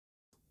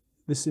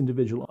this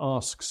individual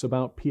asks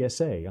about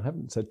PSA. I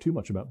haven't said too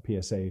much about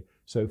PSA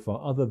so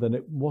far, other than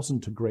it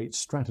wasn't a great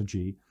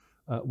strategy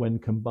when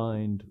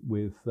combined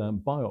with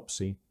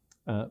biopsy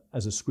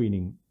as a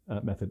screening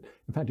method.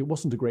 In fact, it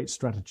wasn't a great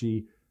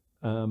strategy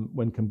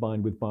when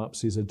combined with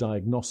biopsy as a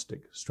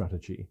diagnostic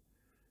strategy.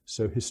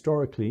 So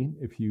historically,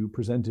 if you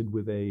presented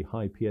with a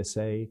high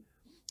PSA,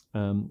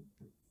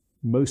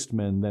 most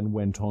men then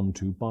went on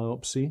to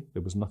biopsy.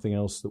 There was nothing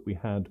else that we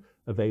had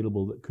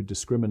available that could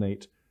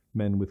discriminate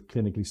men with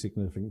clinically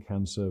significant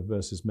cancer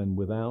versus men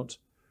without.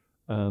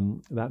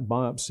 That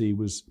biopsy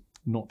was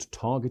not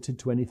targeted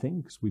to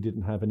anything because we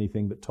didn't have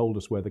anything that told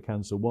us where the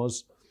cancer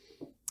was.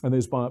 And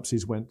those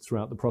biopsies went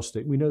throughout the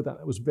prostate. We know that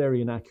that was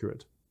very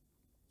inaccurate.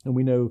 And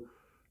we know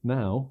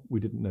now, we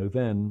didn't know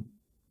then,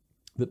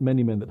 that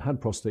many men that had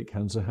prostate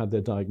cancer had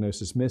their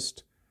diagnosis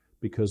missed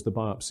because the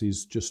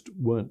biopsies just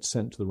weren't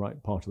sent to the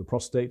right part of the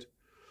prostate.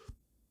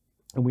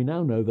 And we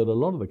now know that a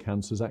lot of the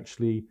cancers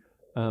actually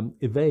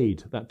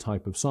evade that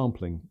type of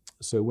sampling.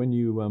 So when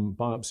you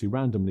biopsy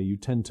randomly, you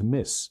tend to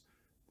miss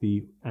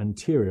the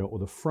anterior or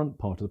the front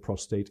part of the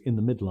prostate in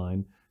the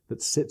midline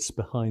that sits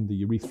behind the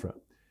urethra.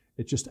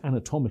 It's just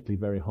anatomically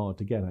very hard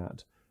to get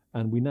at.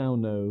 And we now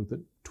know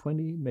that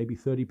 20, maybe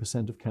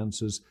 30% of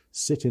cancers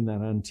sit in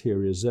that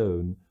anterior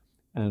zone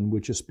and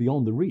were just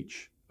beyond the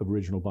reach of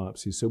original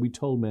biopsies. So we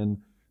told men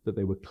that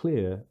they were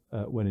clear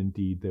when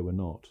indeed they were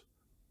not.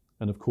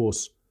 And of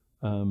course,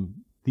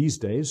 these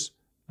days,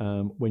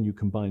 when you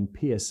combine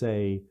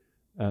PSA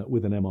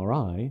with an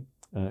MRI,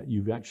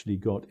 you've actually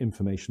got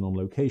information on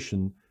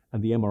location,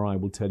 and the MRI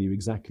will tell you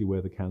exactly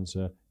where the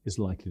cancer is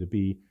likely to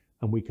be,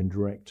 and we can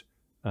direct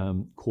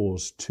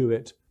cause to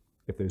it.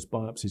 If those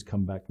biopsies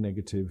come back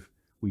negative,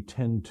 we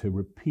tend to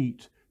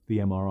repeat the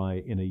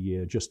MRI in a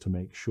year just to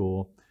make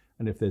sure.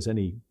 And if there's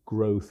any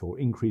growth or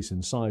increase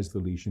in size of the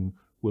lesion,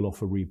 we'll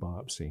offer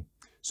rebiopsy.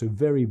 So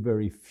very,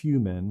 very few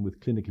men with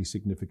clinically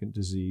significant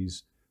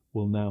disease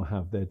will now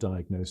have their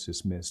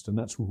diagnosis missed. And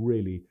that's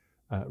really,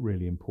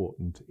 really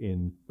important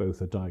in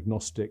both a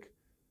diagnostic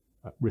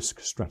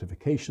risk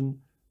stratification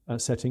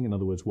setting, in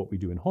other words, what we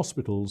do in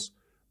hospitals,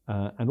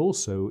 and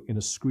also in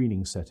a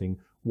screening setting,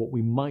 what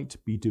we might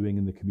be doing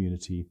in the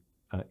community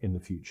in the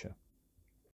future.